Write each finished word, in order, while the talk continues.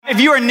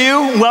you are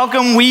new,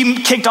 welcome. We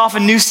kicked off a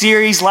new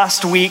series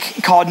last week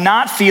called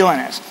Not Feeling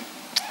It.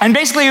 And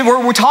basically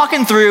what we're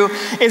talking through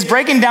is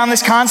breaking down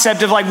this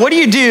concept of like, what do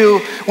you do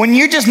when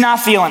you're just not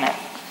feeling it?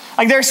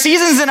 Like there are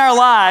seasons in our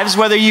lives,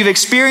 whether you've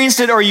experienced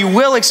it or you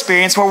will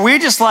experience, where we're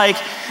just like,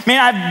 man,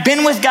 I've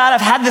been with God.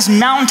 I've had this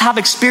mountaintop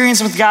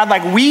experience with God.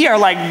 Like we are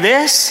like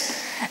this.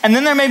 And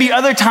then there may be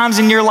other times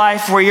in your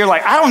life where you're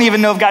like, I don't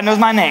even know if God knows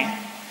my name.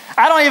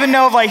 I don't even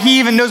know if like he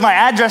even knows my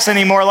address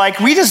anymore. Like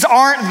we just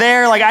aren't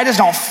there. Like I just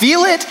don't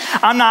feel it.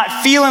 I'm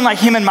not feeling like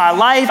him in my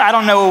life. I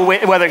don't know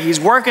whether he's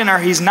working or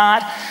he's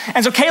not.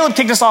 And so Caleb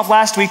kicked us off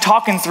last week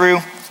talking through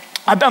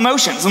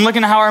emotions and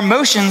looking at how our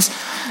emotions,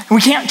 we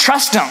can't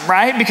trust them,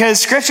 right? Because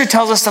scripture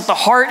tells us that the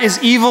heart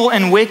is evil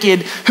and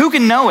wicked. Who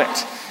can know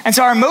it? And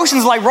so our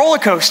emotions are like roller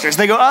coasters.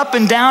 They go up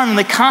and down and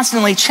they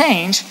constantly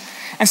change.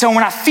 And so when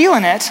we're not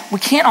feeling it, we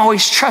can't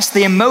always trust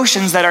the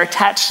emotions that are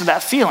attached to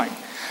that feeling.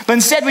 But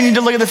instead, we need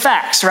to look at the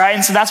facts, right?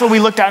 And so that's what we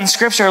looked at in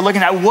scripture,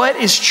 looking at what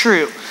is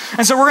true.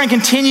 And so we're going to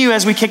continue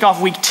as we kick off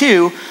week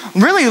 2,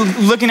 really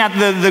looking at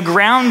the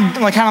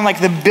ground, like kind of like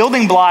the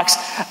building blocks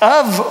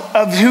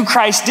of who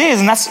Christ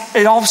is. And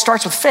it all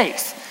starts with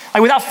faith.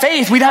 Like without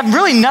faith, we'd have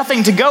really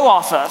nothing to go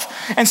off of.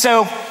 And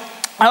so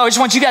I just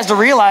want you guys to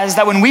realize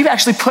that when we've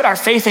actually put our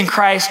faith in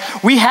Christ,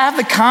 we have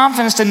the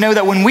confidence to know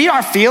that when we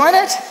aren't feeling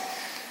it,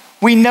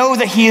 we know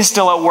that he is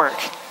still at work.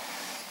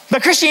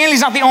 But Christianity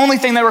is not the only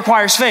thing that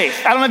requires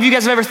faith. I don't know if you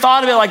guys have ever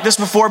thought of it like this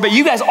before, but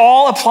you guys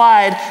all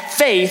applied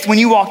faith when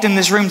you walked in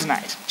this room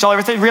tonight. Did y'all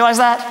ever realize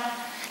that?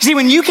 You see,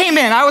 when you came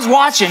in, I was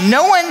watching.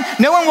 No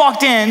one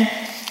walked in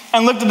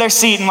and looked at their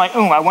seat and like,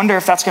 I wonder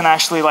if that's going to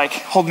actually like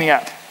hold me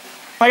up.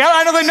 Like,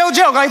 I know, no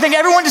joke. I think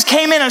everyone just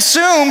came in and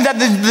assumed that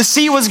the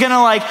seat was going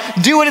to like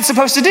do what it's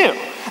supposed to do.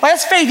 Like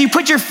that's faith. You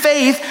put your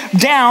faith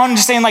down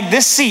just saying like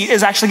this seat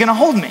is actually going to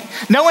hold me.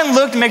 No one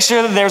looked to make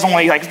sure that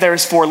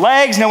there's 4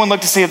 legs. No one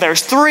looked to see if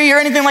there's 3 or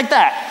anything like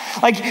that.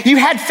 Like you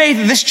had faith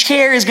that this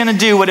chair is going to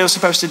do what it was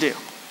supposed to do.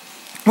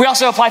 We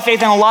also apply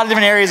faith in a lot of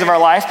different areas of our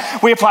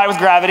life. We apply it with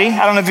gravity.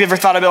 I don't know if you've ever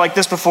thought of it like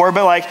this before,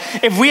 but like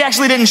if we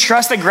actually didn't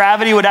trust that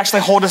gravity would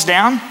actually hold us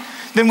down,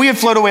 then we would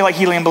float away like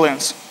helium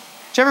balloons.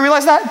 Did you ever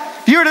realize that?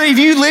 If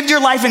you lived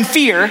your life in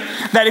fear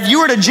that if you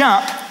were to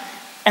jump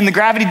and the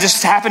gravity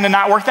just happened to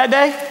not work that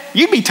day,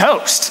 you'd be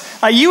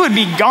toast. Like you would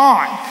be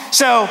gone.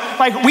 So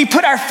like we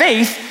put our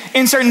faith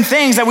in certain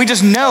things that we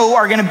just know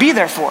are going to be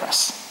there for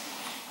us.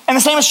 And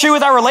the same is true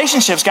with our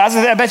relationships, guys.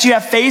 I bet you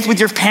have faith with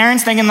your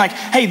parents thinking like,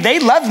 hey, they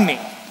love me.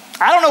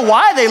 I don't know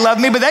why they love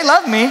me, but they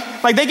love me.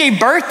 Like they gave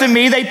birth to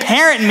me, they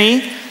parent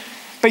me.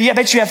 But I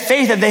bet you have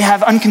faith that they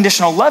have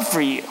unconditional love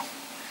for you.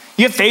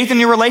 You have faith in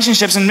your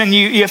relationships, and then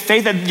you have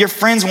faith that your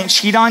friends won't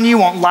cheat on you,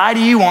 won't lie to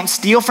you, won't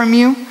steal from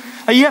you.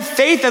 Like you have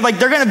faith that like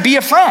they're going to be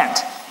a friend.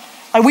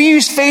 Like we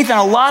use faith in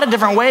a lot of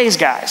different ways,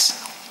 guys.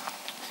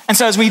 And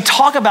so as we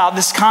talk about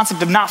this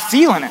concept of not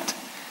feeling it,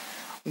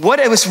 what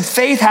does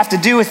faith have to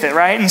do with it,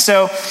 right? And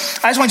so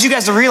I just want you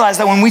guys to realize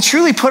that when we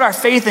truly put our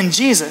faith in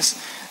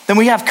Jesus, then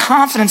we have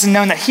confidence in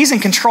knowing that he's in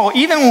control,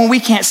 even when we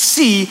can't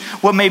see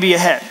what may be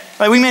ahead.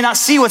 Like we may not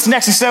see what's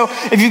next. And so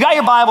if you got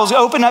your Bibles,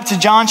 open up to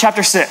John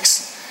chapter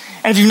 6.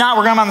 And if you're not,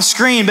 we're going to be on the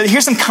screen, but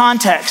here's some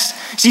context.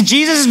 See,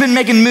 Jesus has been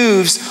making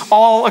moves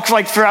all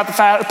like throughout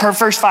the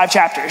first 5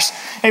 chapters.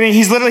 I mean,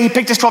 he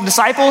picked his 12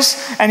 disciples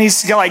and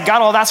he's like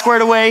got all that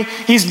squared away.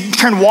 He's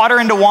turned water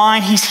into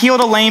wine. He's healed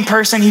a lame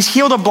person. He's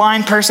healed a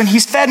blind person.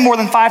 He's fed more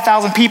than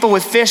 5,000 people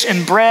with fish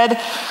and bread.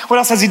 What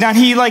else has he done?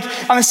 He like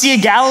on the Sea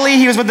of Galilee,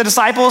 he was with the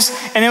disciples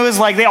and it was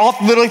like they all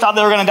literally thought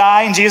they were going to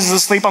die and Jesus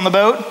was asleep on the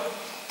boat.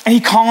 And he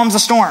calms the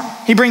storm.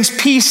 He brings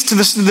peace to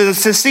the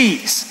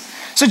seas.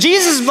 So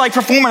Jesus is like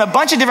performing a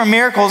bunch of different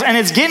miracles and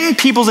it's getting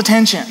people's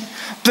attention.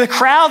 The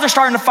crowds are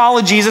starting to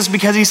follow Jesus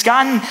because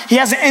he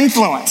has an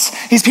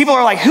influence. These people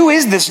are like, who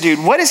is this dude?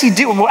 What does he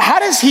do? How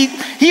does he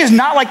is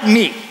not like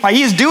me. Like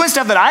he is doing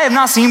stuff that I have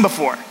not seen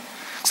before.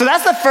 So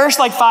that's the first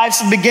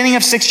beginning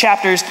of 6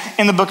 chapters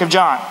in the book of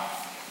John.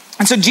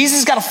 And so Jesus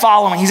has got a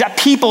following. He's got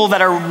people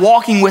that are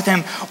walking with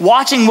him,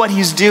 watching what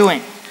he's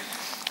doing.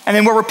 And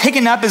then where we're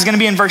picking up is going to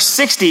be in verse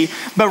 60.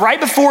 But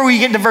right before we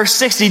get to verse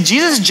 60,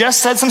 Jesus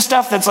just said some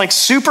stuff that's like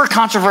super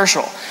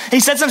controversial. He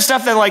said some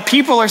stuff that like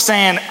people are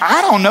saying,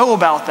 I don't know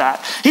about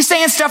that. He's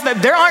saying stuff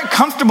that they aren't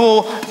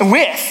comfortable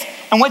with.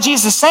 And what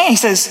Jesus is saying, he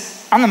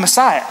says, I'm the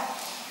Messiah.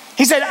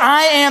 He said,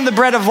 I am the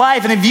bread of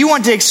life. And if you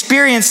want to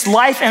experience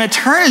life and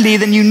eternity,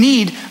 then you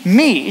need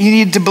me. You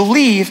need to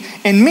believe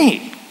in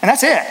me. And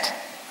that's it.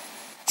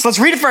 So let's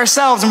read it for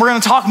ourselves. And we're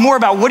going to talk more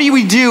about what do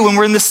we do when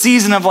we're in this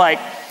season of like,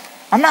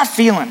 I'm not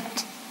feeling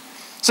it.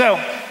 So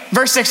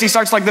verse 60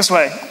 starts like this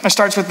way. It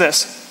starts with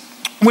this.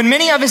 When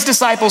many of his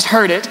disciples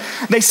heard it,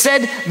 they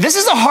said, this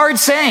is a hard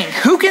saying.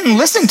 Who can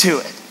listen to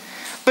it?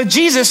 But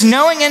Jesus,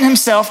 knowing in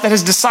himself that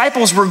his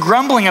disciples were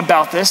grumbling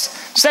about this,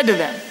 said to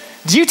them,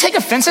 do you take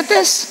offense at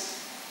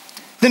this?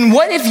 Then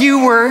what if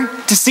you were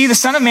to see the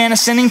Son of Man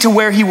ascending to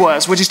where he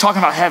was, which he's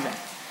talking about heaven?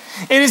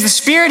 It is the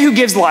Spirit who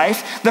gives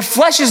life. The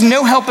flesh is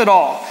no help at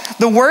all.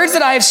 The words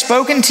that I have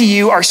spoken to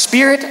you are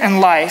spirit and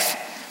life.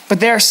 But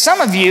there are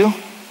some of you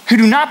who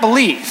do not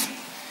believe.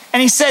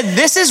 And he said,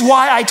 "This is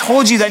why I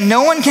told you that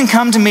no one can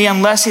come to me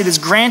unless it is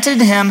granted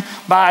to him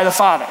by the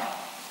Father."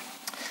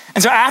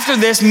 And so after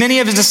this, many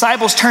of his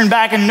disciples turned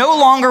back and no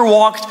longer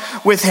walked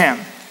with him.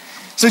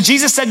 So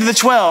Jesus said to the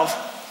 12,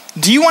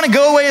 "Do you want to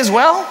go away as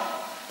well?"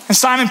 And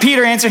Simon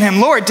Peter answered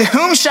him, "Lord, to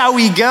whom shall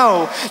we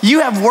go? You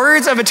have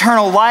words of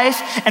eternal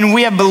life, and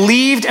we have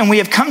believed, and we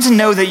have come to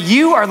know that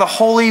you are the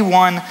Holy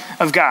One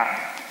of God."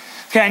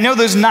 Okay, I know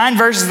those 9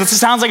 verses, this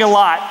sounds like a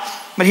lot,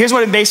 but here's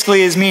what it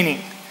basically is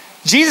meaning.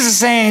 Jesus is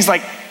saying, he's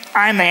like,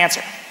 I'm the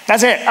answer.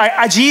 That's it.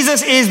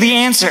 Jesus is the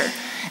answer.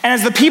 And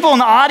as the people in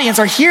the audience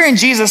are hearing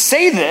Jesus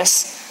say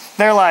this,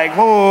 they're like,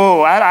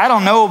 whoa, I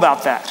don't know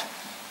about that.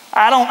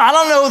 I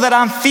don't know that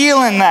I'm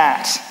feeling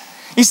that.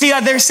 You see,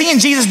 they're seeing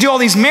Jesus do all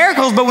these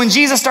miracles, but when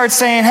Jesus starts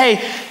saying, hey,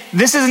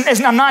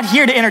 I'm not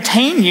here to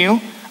entertain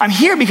you. I'm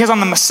here because I'm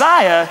the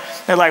Messiah.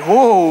 They're like,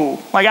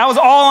 whoa, like I was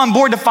all on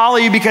board to follow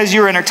you because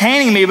you were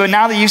entertaining me, but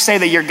now that you say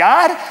that you're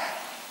God,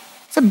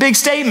 it's a big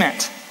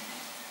statement.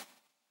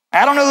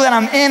 I don't know that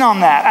I'm in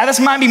on that. This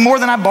might be more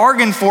than I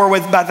bargained for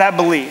about that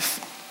belief.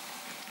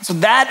 So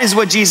that is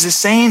what Jesus is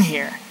saying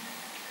here.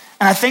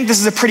 And I think this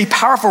is a pretty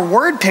powerful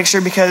word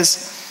picture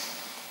because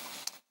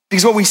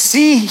what we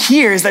see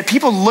here is that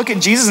people look at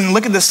Jesus and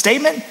look at the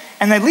statement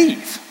and they leave.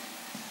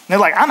 And they're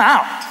like, I'm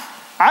out.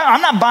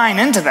 I'm not buying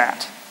into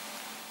that.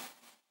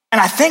 And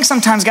I think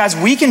sometimes, guys,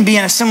 we can be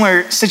in a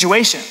similar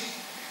situation.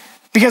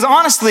 Because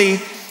honestly,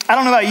 I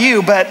don't know about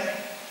you, but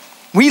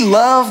we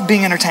love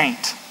being entertained.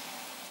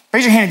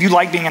 Raise your hand if you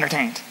like being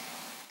entertained.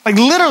 Like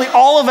literally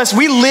all of us,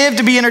 we live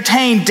to be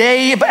entertained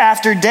day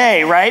after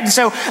day, right?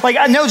 So like,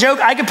 no joke,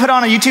 I could put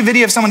on a YouTube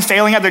video of someone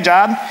failing at their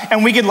job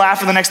and we could laugh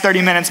for the next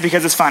 30 minutes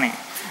because it's funny.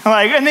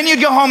 And then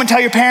you'd go home and tell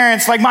your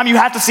parents, like, Mom, you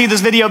have to see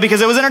this video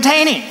because it was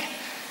entertaining.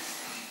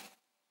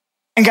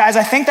 And guys,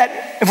 I think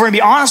that if we're gonna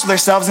be honest with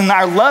ourselves and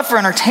our love for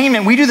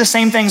entertainment, we do the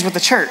same things with the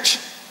church.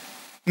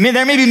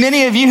 There may be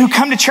many of you who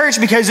come to church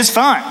because it's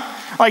fun.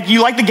 Like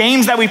you like the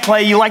games that we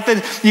play, you like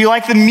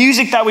the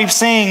music that we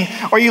sing,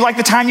 or you like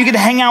the time you get to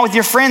hang out with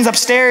your friends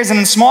upstairs and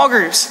in small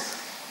groups.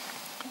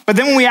 But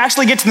then when we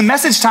actually get to the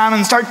message time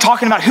and start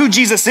talking about who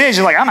Jesus is,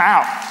 you're like, I'm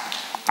out.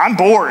 I'm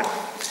bored.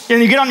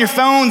 And you get on your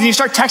phones and you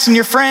start texting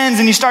your friends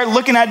and you start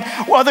looking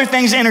at other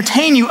things to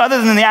entertain you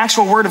other than the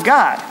actual word of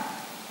God.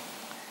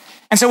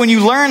 And so when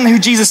you learn who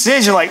Jesus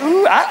is, you're like,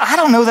 ooh, I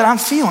don't know that I'm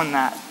feeling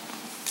that.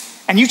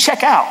 And you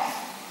check out.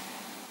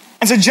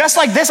 And so just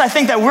like this, I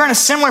think that we're in a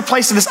similar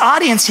place to this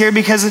audience here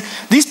because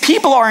these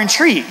people are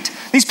intrigued.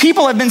 These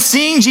people have been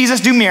seeing Jesus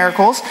do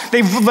miracles.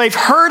 They've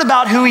heard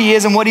about who he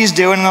is and what he's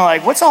doing. And they're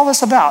like, what's all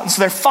this about? And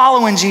so they're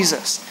following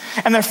Jesus.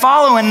 And they're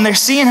following and they're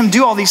seeing him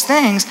do all these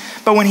things.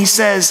 But when he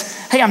says,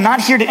 hey, I'm not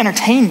here to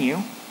entertain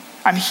you.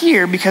 I'm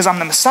here because I'm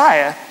the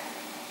Messiah.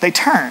 They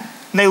turn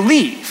and they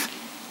leave.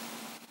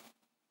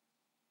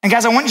 And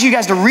guys, I want you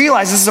guys to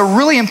realize this is a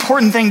really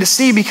important thing to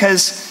see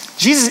because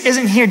Jesus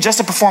isn't here just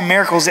to perform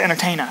miracles to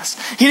entertain us.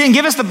 He didn't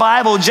give us the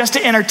Bible just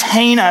to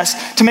entertain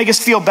us, to make us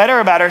feel better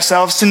about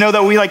ourselves, to know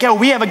that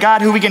we have a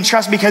God who we can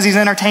trust because he's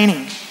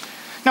entertaining.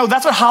 No,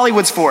 that's what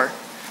Hollywood's for.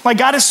 Like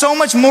God is so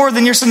much more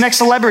than your next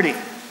celebrity.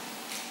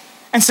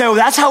 And so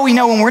that's how we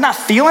know when we're not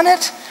feeling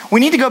it, we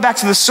need to go back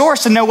to the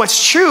source to know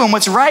what's true and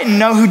what's right and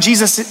know who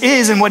Jesus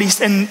is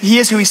and he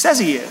is who he says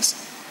he is.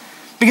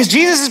 Because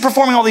Jesus is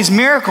performing all these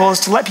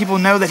miracles to let people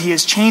know that he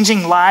is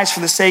changing lives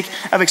for the sake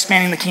of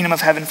expanding the kingdom of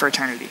heaven for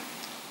eternity.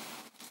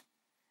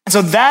 And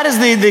so that is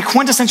the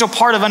quintessential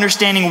part of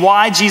understanding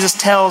why Jesus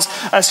tells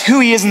us who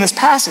he is in this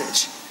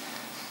passage.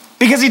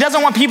 Because he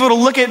doesn't want people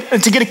to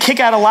get a kick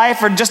out of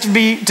life or just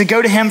to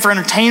go to him for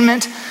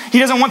entertainment. He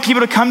doesn't want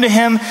people to come to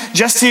him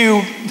just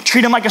to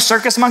treat him like a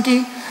circus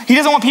monkey. He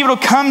doesn't want people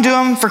to come to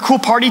him for cool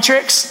party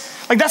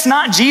tricks. Like that's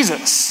not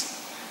Jesus.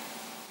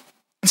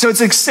 So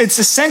it's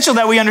essential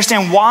that we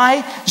understand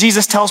why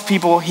Jesus tells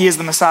people he is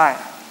the Messiah.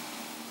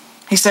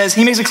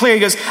 He makes it clear,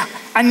 he goes,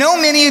 I know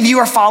many of you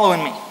are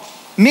following me.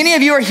 Many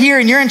of you are here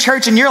and you're in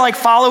church and you're like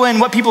following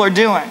what people are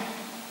doing.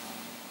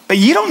 But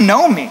you don't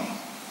know me.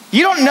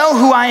 You don't know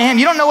who I am.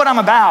 You don't know what I'm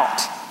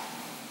about.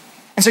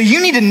 And so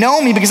you need to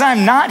know me because I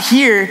am not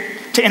here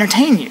to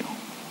entertain you.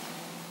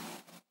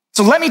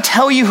 So let me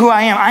tell you who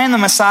I am. I am the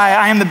Messiah.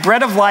 I am the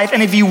bread of life.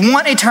 And if you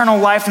want eternal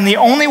life, then the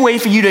only way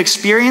for you to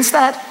experience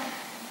that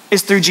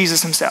is through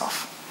Jesus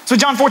himself. So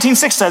John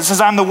 14:6 says,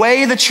 I'm the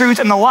way, the truth,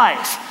 and the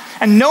life.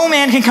 And no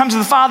man can come to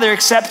the Father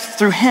except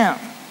through him.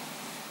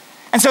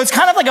 And so it's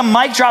kind of like a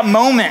mic drop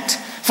moment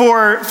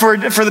for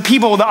the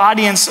people, the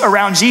audience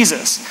around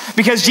Jesus.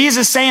 Because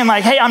Jesus is saying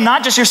like, hey, I'm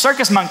not just your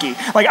circus monkey.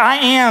 Like I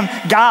am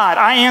God,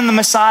 I am the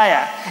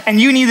Messiah. And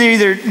you need to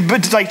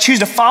either choose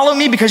to follow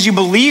me because you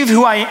believe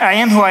who I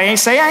am, who I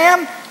say I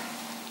am,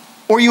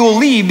 or you will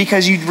leave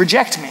because you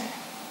reject me.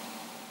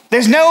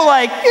 There's no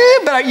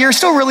but you're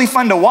still really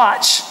fun to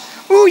watch.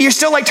 Ooh, you're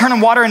still like turning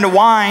water into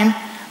wine.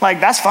 Like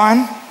that's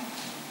fun.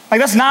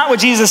 Like that's not what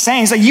Jesus is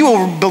saying. He's like, you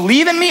will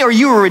believe in me or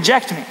you will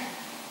reject me.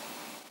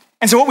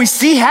 And so what we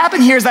see happen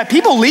here is that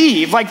people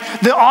leave. Like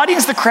the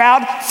audience, the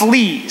crowd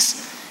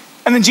flees.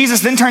 And then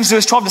Jesus then turns to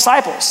his 12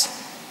 disciples.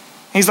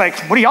 He's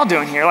like, what are y'all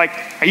doing here? Like,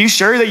 are you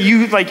sure that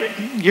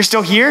you're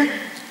still here?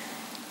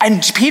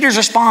 And Peter's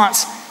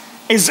response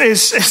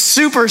is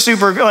super,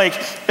 super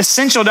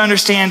essential to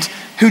understand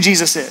who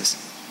Jesus is.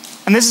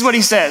 And this is what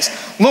he says: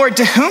 Lord,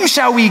 to whom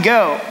shall we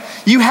go?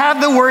 You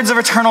have the words of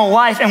eternal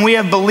life, and we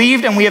have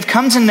believed and we have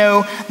come to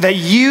know that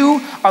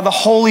you are the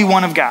Holy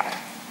One of God.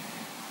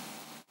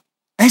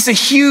 And it's a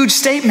huge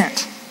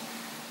statement.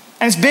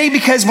 And it's big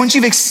because once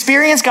you've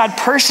experienced God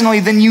personally,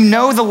 then you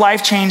know the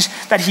life change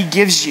that he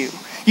gives you.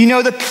 You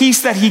know the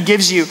peace that he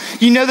gives you.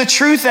 You know the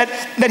truth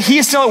that he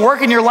is still at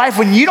work in your life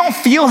when you don't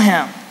feel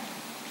him.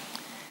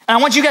 And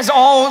I want you guys to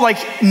all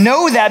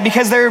know that,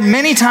 because there are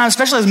many times,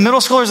 especially as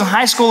middle schoolers and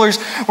high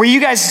schoolers, where you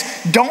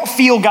guys don't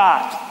feel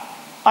God.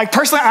 Like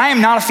personally, I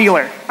am not a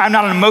feeler. I'm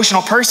not an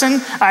emotional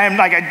person.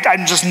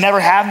 I just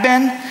never have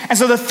been. And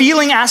so the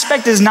feeling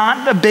aspect is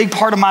not a big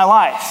part of my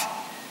life.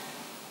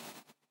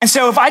 And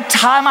so if I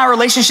tie my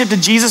relationship to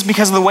Jesus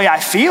because of the way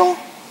I feel,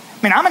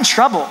 I'm in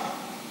trouble.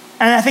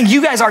 And I think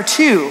you guys are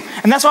too.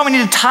 And that's why we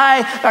need to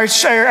tie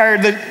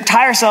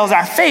ourselves,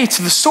 our faith,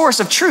 to the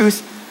source of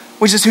truth,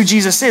 which is who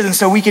Jesus is. And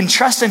so we can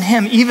trust in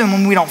him even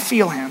when we don't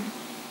feel him.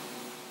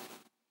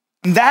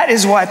 And that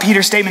is why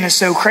Peter's statement is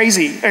so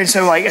crazy and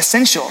so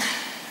essential,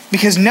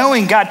 because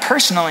knowing God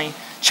personally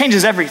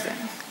changes everything.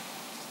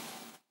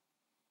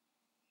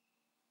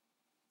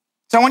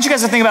 So I want you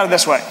guys to think about it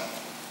this way.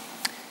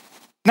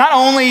 Not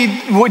only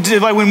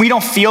when we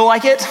don't feel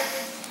like it,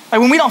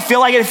 when we don't feel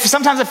like it,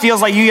 sometimes it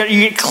feels like you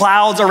get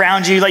clouds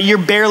around you, like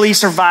you're barely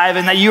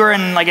surviving, that you're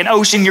in an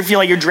ocean, you feel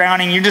like you're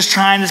drowning, you're just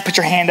trying to put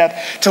your hand up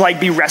to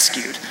be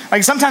rescued.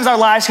 Sometimes our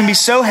lives can be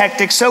so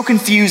hectic, so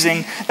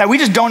confusing, that we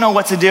just don't know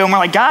what to do. And we're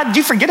like, God, did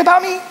you forget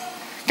about me?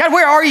 God,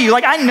 where are you?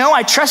 I know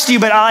I trust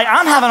you, but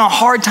I'm having a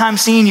hard time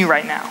seeing you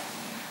right now,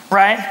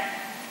 right?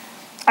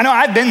 I know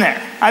I've been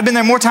there. I've been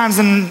there more times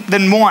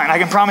than one, I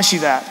can promise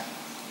you that.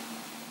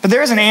 But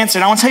there is an answer,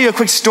 and I want to tell you a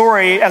quick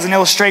story as an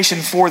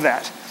illustration for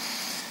that.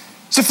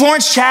 So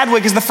Florence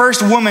Chadwick is the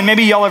first woman,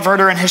 maybe y'all have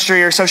heard her in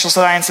history or social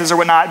sciences or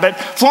whatnot, but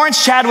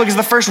Florence Chadwick is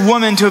the first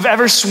woman to have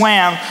ever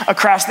swam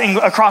across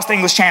the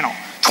English Channel,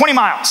 20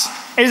 miles.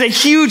 It is a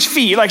huge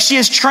feat. She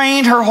has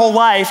trained her whole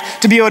life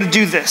to be able to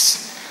do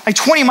this.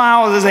 20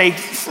 miles is a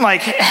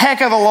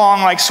heck of a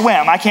long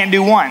swim. I can't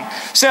do one.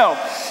 So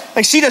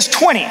she does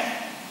 20,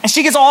 and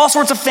she gets all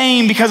sorts of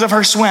fame because of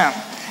her swim,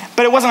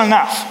 but it wasn't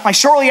enough.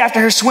 Shortly after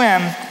her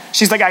swim,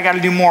 she's like, I got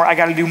to do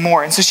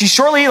more. And so she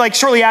shortly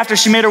after,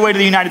 she made her way to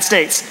the United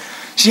States.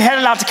 She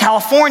headed out to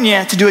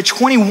California to do a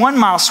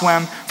 21-mile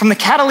swim from the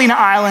Catalina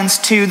Islands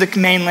to the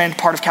mainland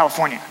part of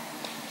California.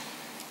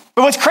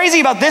 But what's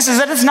crazy about this is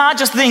that it's not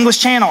just the English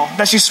Channel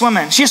that she's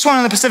swimming. She's swimming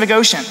in the Pacific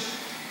Ocean.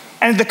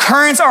 And the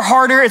currents are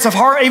harder.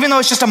 Even though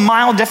it's just a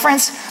mile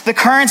difference, the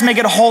currents make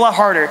it a whole lot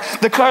harder.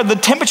 The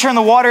temperature in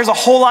the water is a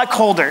whole lot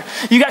colder.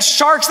 You got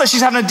sharks that she's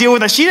having to deal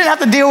with that she didn't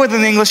have to deal with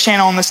in the English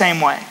Channel in the same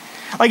way.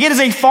 It is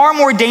a far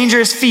more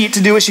dangerous feat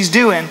to do what she's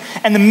doing,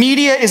 and the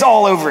media is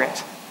all over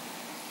it.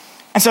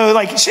 And so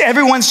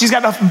she's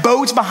got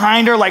boats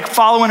behind her,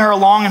 following her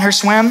along in her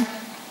swim.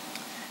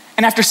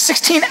 And after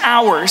 16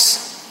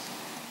 hours,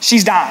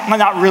 she's dying. Well,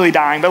 not really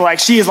dying, but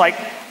she is I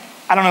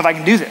don't know if I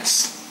can do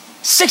this.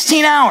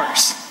 16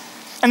 hours.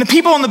 And the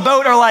people on the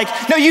boat are like,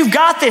 no, you've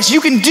got this.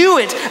 You can do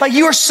it.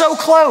 You are so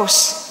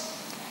close.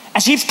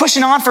 And she keeps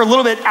pushing on for a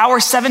little bit. Hour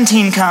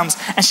 17 comes,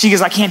 and she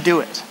goes, I can't do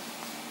it.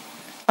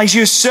 She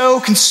was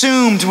so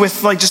consumed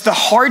with just the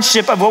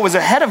hardship of what was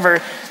ahead of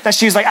her that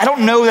she was like, I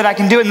don't know that I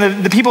can do it.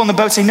 And the people on the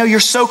boat say, no,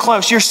 you're so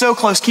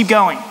close, keep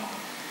going.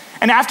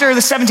 And after the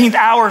 17th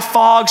hour,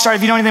 fog started.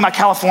 If you know anything about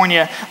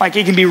California,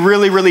 it can be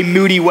really, really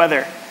moody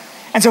weather.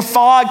 And so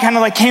fog kind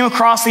of came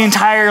across the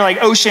entire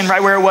ocean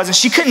right where it was, and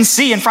she couldn't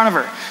see in front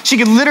of her. She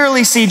could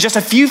literally see just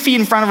a few feet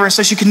in front of her,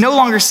 so she could no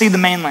longer see the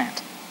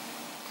mainland.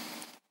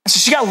 And so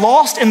she got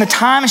lost in the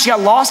time, and she got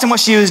lost in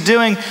what she was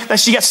doing, that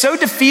she got so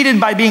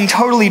defeated by being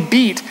totally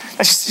beat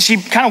that she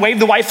kind of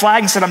waved the white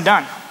flag and said, I'm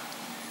done.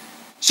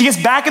 She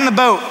gets back in the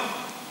boat,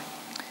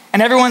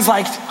 and everyone's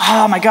like,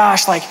 oh my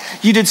gosh,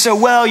 you did so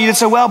well,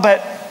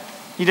 but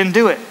you didn't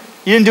do it.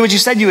 You didn't do what you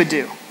said you would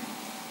do.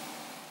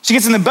 She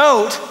gets in the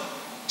boat,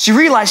 she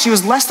realized she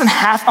was less than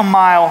half a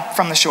mile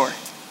from the shore.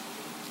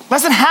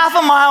 Less than half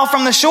a mile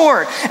from the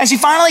shore. And she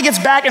finally gets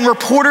back, and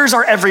reporters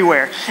are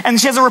everywhere. And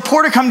she has a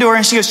reporter come to her,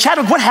 and she goes,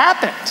 Chadwick, what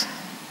happened?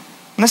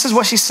 And this is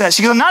what she says.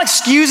 She goes, I'm not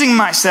excusing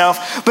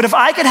myself, but if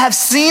I could have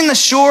seen the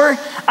shore,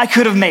 I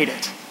could have made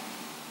it.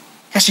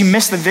 Because she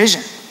missed the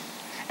vision.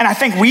 And I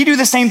think we do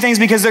the same things,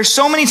 because there's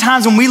so many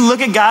times when we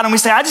look at God and we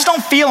say, I just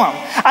don't feel him.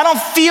 I don't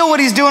feel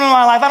what he's doing in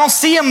my life. I don't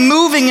see him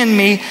moving in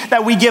me,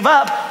 that we give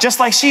up just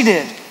like she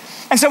did.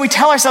 And so we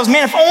tell ourselves,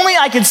 man, if only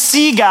I could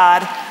see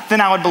God, then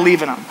I would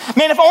believe in him.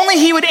 Man, if only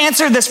he would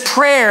answer this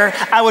prayer,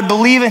 I would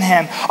believe in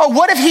him. Oh,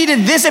 what if he did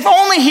this? If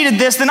only he did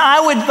this, then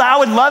I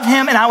would love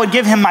him, and I would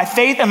give him my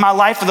faith and my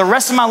life for the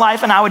rest of my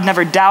life, and I would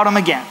never doubt him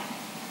again.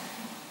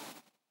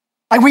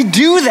 We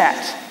do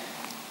that.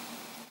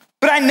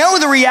 But I know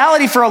the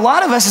reality for a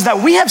lot of us is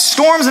that we have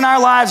storms in our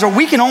lives where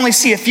we can only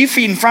see a few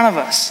feet in front of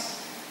us.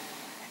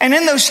 And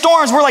in those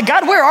storms, we're like,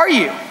 God, where are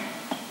you?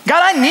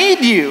 God, I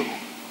need you.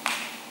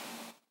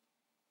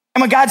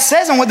 And what God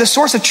says and what the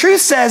source of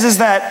truth says is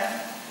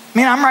that,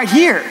 man, I'm right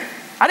here.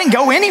 I didn't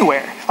go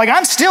anywhere. Like,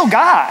 I'm still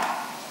God.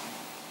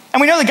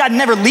 And we know that God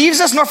never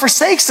leaves us nor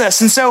forsakes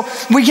us. And so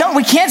we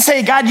can't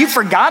say, God, you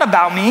forgot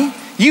about me.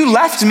 You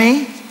left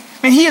me. I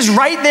mean, he is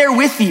right there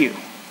with you.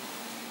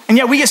 And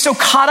yet we get so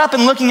caught up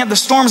in looking at the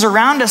storms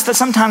around us that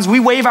sometimes we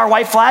wave our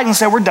white flag and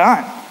say, we're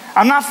done.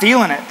 I'm not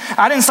feeling it.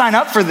 I didn't sign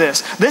up for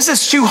this. This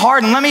is too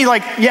hard. And let me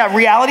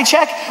reality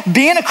check.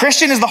 Being a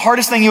Christian is the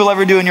hardest thing you'll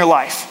ever do in your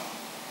life.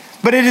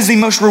 But it is the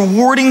most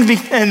rewarding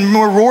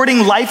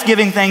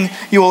life-giving thing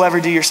you will ever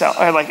do yourself,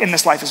 or like in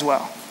this life as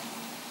well.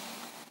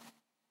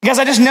 Because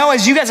I just know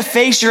as you guys have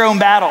faced your own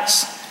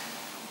battles,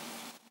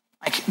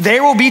 like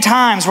there will be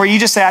times where you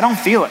just say, I don't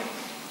feel it.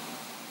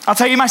 I'll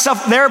tell you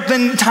myself, there have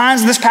been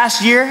times this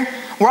past year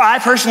where I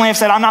personally have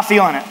said, I'm not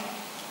feeling it.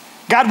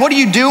 God, what are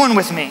you doing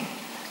with me?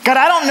 God,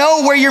 I don't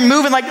know where you're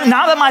moving. Like,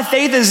 not that my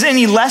faith is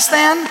any less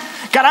than.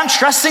 God, I'm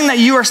trusting that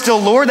you are still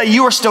Lord, that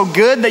you are still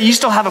good, that you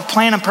still have a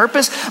plan and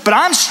purpose, but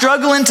I'm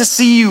struggling to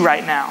see you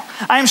right now.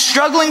 I am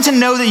struggling to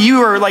know that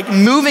you are like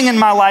moving in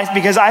my life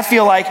because I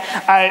feel like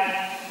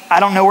I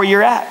don't know where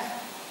you're at.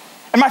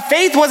 And my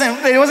faith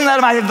wasn't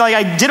that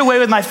I did away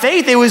with my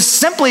faith. It was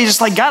simply just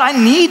like, God, I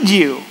need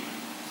you.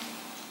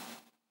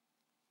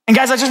 And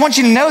guys, I just want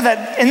you to know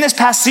that in this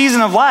past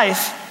season of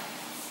life,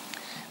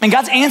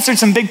 God's answered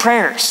some big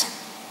prayers.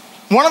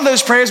 One of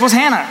those prayers was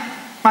Hannah,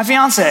 my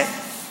fiance,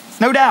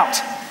 no doubt.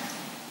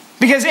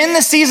 Because in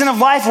this season of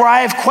life where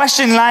I have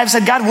questioned and I have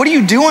said, God, what are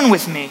you doing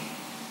with me?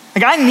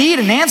 Like, I need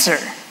an answer.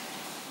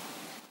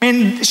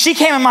 And she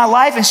came in my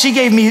life and she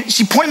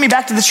pointed me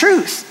back to the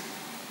truth.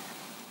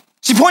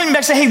 She pointed me back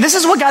and said, hey, this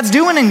is what God's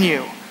doing in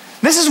you.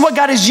 This is what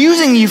God is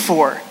using you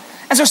for.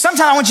 And so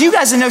sometimes I want you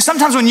guys to know,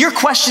 sometimes when you're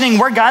questioning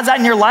where God's at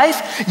in your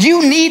life,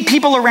 you need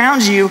people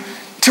around you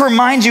to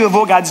remind you of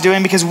what God's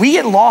doing, because we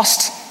get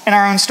lost in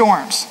our own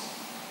storms.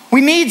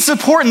 We need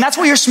support, and that's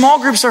what your small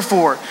groups are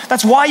for.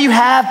 That's why you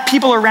have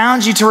people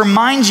around you to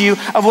remind you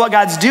of what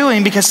God's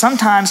doing, because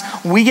sometimes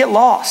we get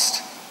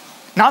lost.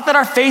 Not that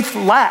our faith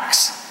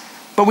lacks,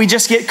 but we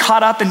just get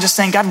caught up in just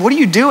saying, God, what are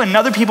you doing? And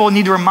other people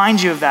need to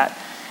remind you of that.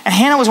 And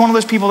Hannah was one of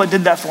those people that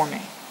did that for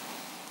me.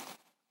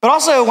 But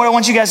also what I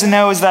want you guys to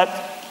know is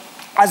that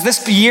as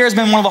this year has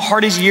been one of the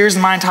hardest years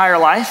in my entire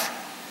life,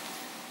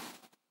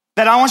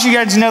 that I want you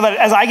guys to know that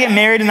as I get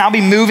married and I'll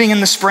be moving in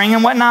the spring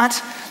and whatnot,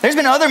 there's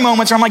been other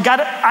moments where I'm like,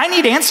 God, I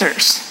need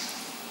answers.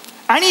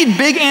 I need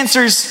big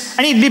answers.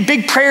 I need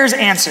big prayers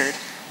answered.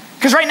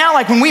 Because right now,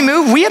 like when we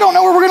move, we don't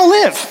know where we're going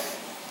to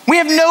live. We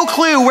have no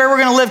clue where we're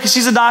going to live because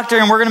she's a doctor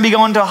and we're going to be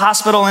going to a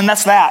hospital, and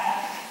that's that.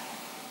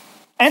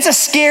 And it's a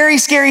scary,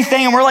 scary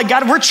thing. And we're like,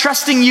 God, we're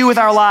trusting you with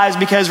our lives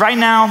because right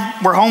now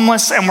we're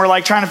homeless and we're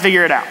like trying to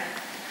figure it out.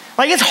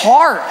 Like, it's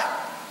hard.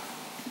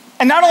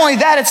 And not only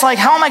that, it's like,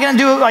 how am I going to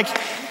do it? Like,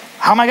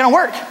 how am I going to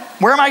work?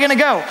 Where am I going to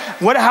go?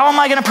 How am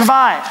I going to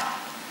provide?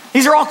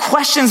 These are all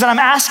questions that I'm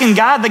asking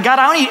God, that God,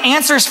 I don't need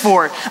answers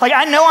for. Like,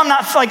 I know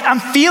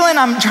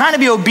I'm trying to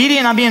be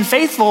obedient, I'm being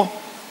faithful,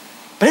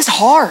 but it's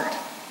hard.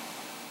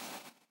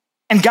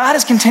 And God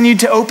has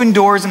continued to open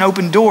doors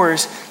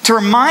to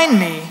remind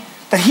me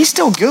that he's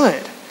still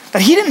good,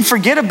 that he didn't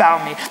forget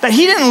about me, that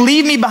he didn't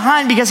leave me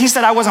behind because he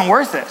said I wasn't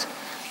worth it.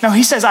 No,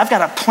 he says, I've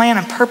got a plan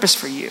and purpose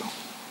for you.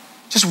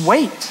 Just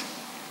wait,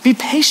 be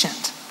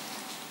patient.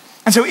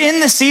 And so in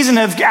this season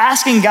of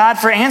asking God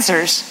for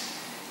answers,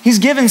 he's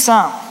given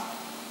some,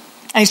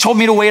 and he's told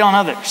me to wait on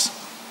others.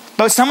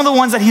 But some of the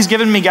ones that he's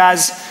given me,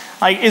 guys,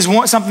 is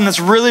something that's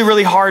really,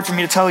 really hard for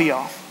me to tell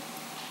y'all.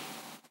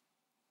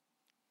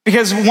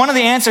 Because one of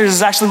the answers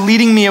is actually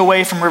leading me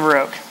away from River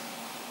Oak.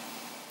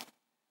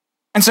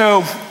 And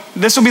so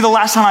this will be the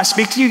last time I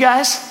speak to you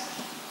guys.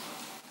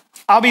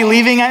 I'll be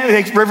leaving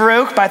River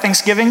Oak by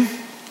Thanksgiving.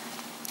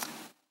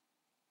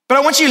 But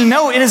I want you to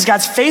know it is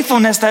God's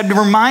faithfulness that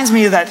reminds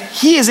me that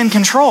he is in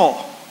control.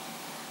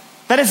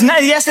 That it's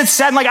not, yes, it's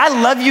sad. Like,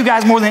 I love you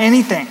guys more than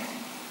anything.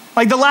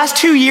 Like, the last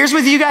 2 years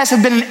with you guys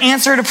have been an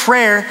answer to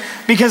prayer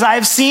because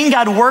I've seen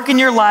God work in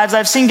your lives.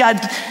 I've seen God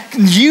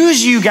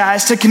use you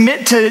guys to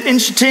commit to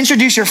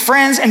introduce your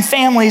friends and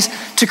families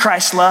to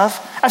Christ's love.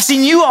 I've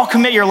seen you all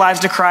commit your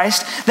lives to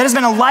Christ. That has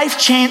been a life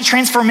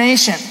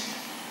transformation.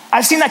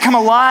 I've seen that come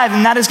alive,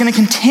 and that is going to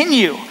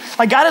continue.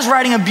 Like, God is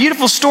writing a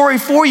beautiful story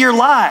for your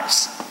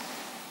lives.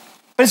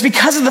 But it's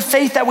because of the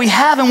faith that we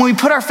have, and when we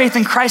put our faith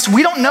in Christ,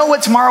 we don't know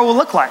what tomorrow will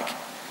look like.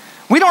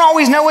 We don't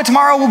always know what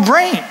tomorrow will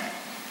bring.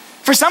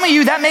 For some of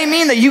you, that may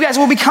mean that you guys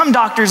will become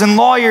doctors and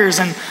lawyers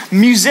and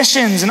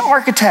musicians and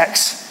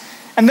architects,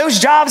 and those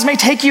jobs may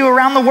take you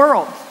around the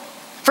world.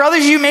 For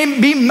others, you may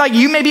be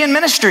in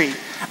ministry.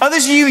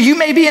 Others, you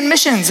may be in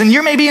missions, and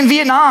you may be in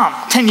Vietnam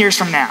 10 years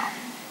from now.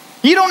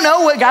 You don't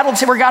know where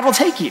God will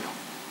take you.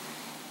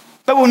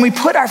 But when we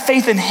put our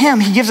faith in him,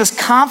 he gives us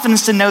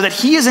confidence to know that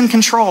he is in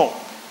control.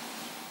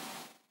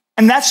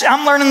 And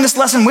I'm learning this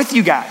lesson with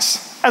you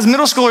guys. As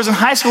middle schoolers and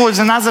high schoolers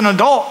and as an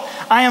adult,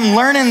 I am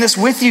learning this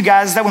with you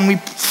guys, that when we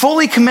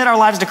fully commit our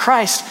lives to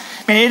Christ,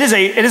 Man,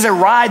 it is a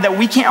ride that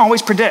we can't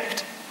always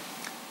predict.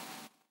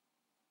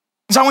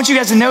 So I want you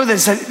guys to know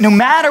this, that no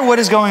matter what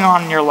is going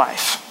on in your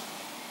life,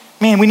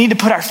 man, we need to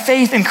put our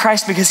faith in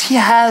Christ because he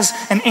has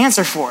an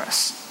answer for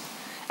us.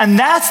 And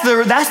that's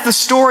the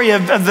story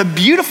of the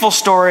beautiful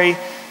story,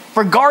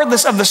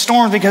 regardless of the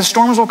storms, because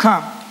storms will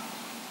come.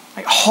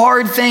 Like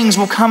hard things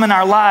will come in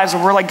our lives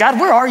and we're like, God,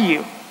 where are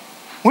you?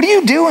 What are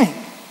you doing?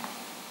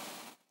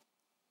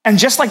 And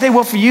just like they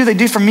will for you, they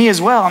do for me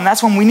as well. And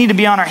that's when we need to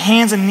be on our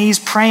hands and knees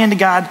praying to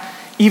God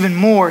even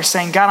more,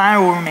 saying, God, I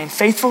will remain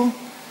faithful.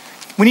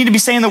 We need to be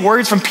saying the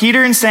words from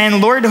Peter and saying,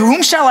 Lord, to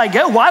whom shall I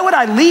go? Why would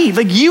I leave?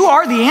 Like, you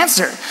are the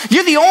answer.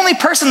 You're the only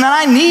person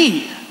that I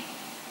need.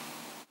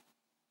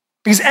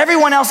 Because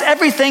everyone else,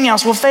 everything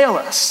else will fail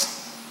us.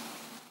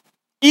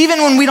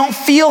 Even when we don't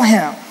feel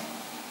him.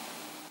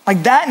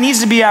 Like, that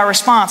needs to be our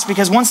response,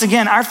 because once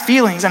again, our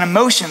feelings and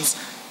emotions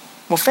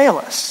will fail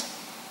us.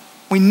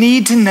 We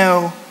need to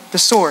know the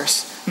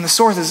source, and the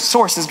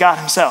source is God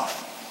himself.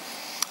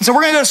 And so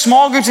we're gonna go to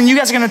small groups, and you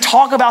guys are gonna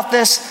talk about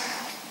this.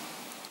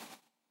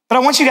 But I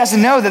want you guys to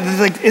know that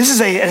this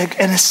is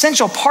an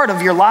essential part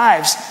of your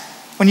lives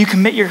when you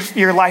commit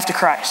your life to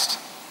Christ.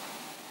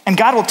 And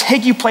God will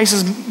take you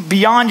places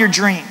beyond your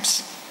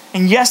dreams.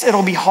 And yes,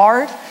 it'll be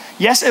hard.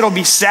 Yes, it'll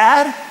be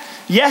sad.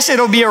 Yes,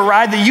 it'll be a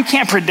ride that you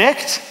can't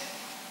predict.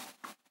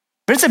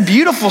 But it's a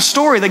beautiful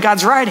story that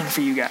God's writing for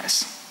you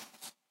guys.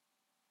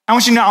 I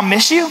want you to know I'll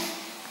miss you.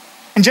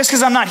 And just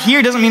because I'm not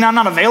here doesn't mean I'm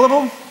not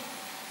available.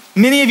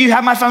 Many of you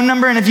have my phone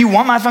number, and if you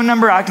want my phone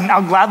number,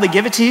 I'll gladly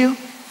give it to you.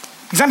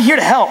 Because I'm here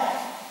to help.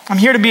 I'm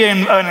here to be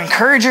an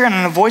encourager and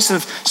a voice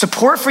of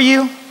support for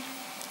you.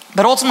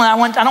 But ultimately,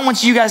 I don't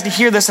want you guys to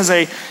hear this as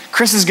a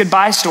Chris's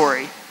goodbye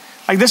story.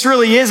 Like, this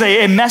really is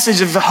a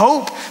message of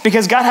hope,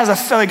 because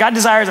God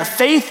desires a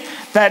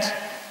faith that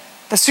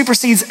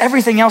supersedes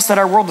everything else that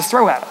our world will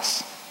throw at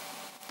us.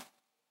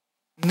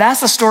 And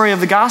that's the story of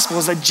the gospel,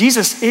 is that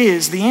Jesus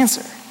is the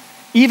answer,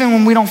 even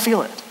when we don't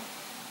feel it.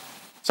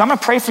 So I'm gonna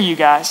pray for you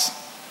guys,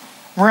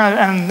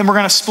 and then we're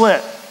gonna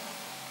split.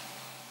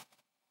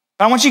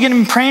 But I want you to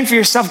get praying for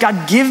yourself.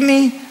 God, give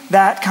me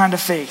that kind of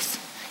faith.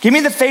 Give me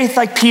the faith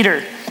like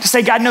Peter to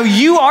say, God, no,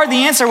 you are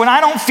the answer. When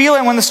I don't feel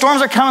it, when the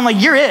storms are coming,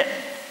 like, you're it.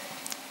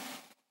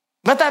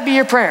 Let that be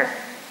your prayer.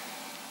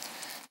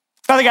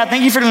 Father God,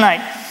 thank you for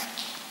tonight.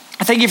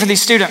 I thank you for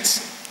these students.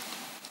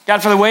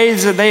 God, for the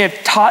ways that they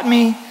have taught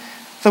me,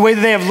 the way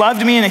that they have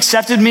loved me and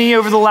accepted me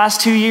over the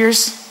last 2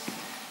 years.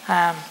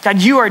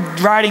 God, you are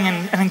writing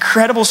an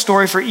incredible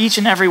story for each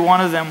and every one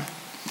of them.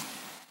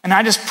 And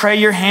I just pray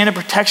your hand of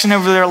protection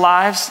over their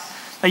lives,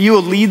 that you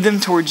will lead them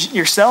towards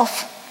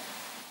yourself.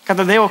 God,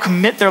 that they will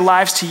commit their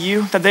lives to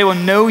you, that they will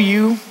know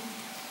you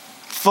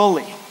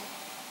fully.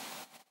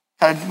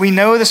 God, we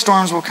know the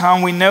storms will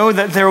come. We know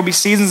that there will be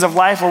seasons of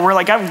life where we're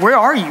like, God, where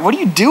are you? What are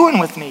you doing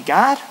with me,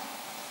 God?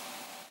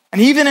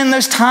 And even in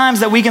those times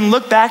that we can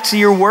look back to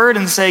your word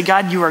and say,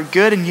 God, you are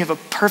good and you have a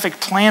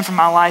perfect plan for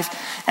my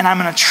life. And I'm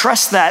gonna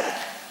trust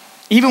that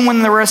even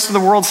when the rest of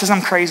the world says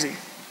I'm crazy.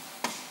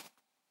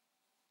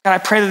 God, I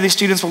pray that these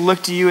students will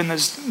look to you in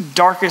those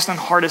darkest and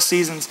hardest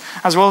seasons,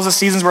 as well as the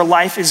seasons where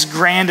life is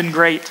grand and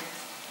great.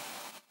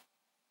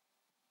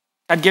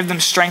 God, give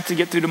them strength to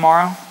get through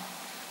tomorrow,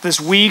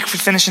 this week, for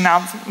finishing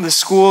out the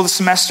school, the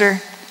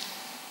semester.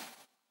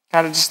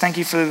 God, I just thank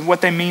you for what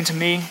they mean to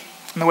me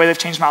and the way they've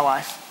changed my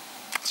life.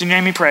 It's in your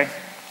name we pray.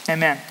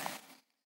 Amen.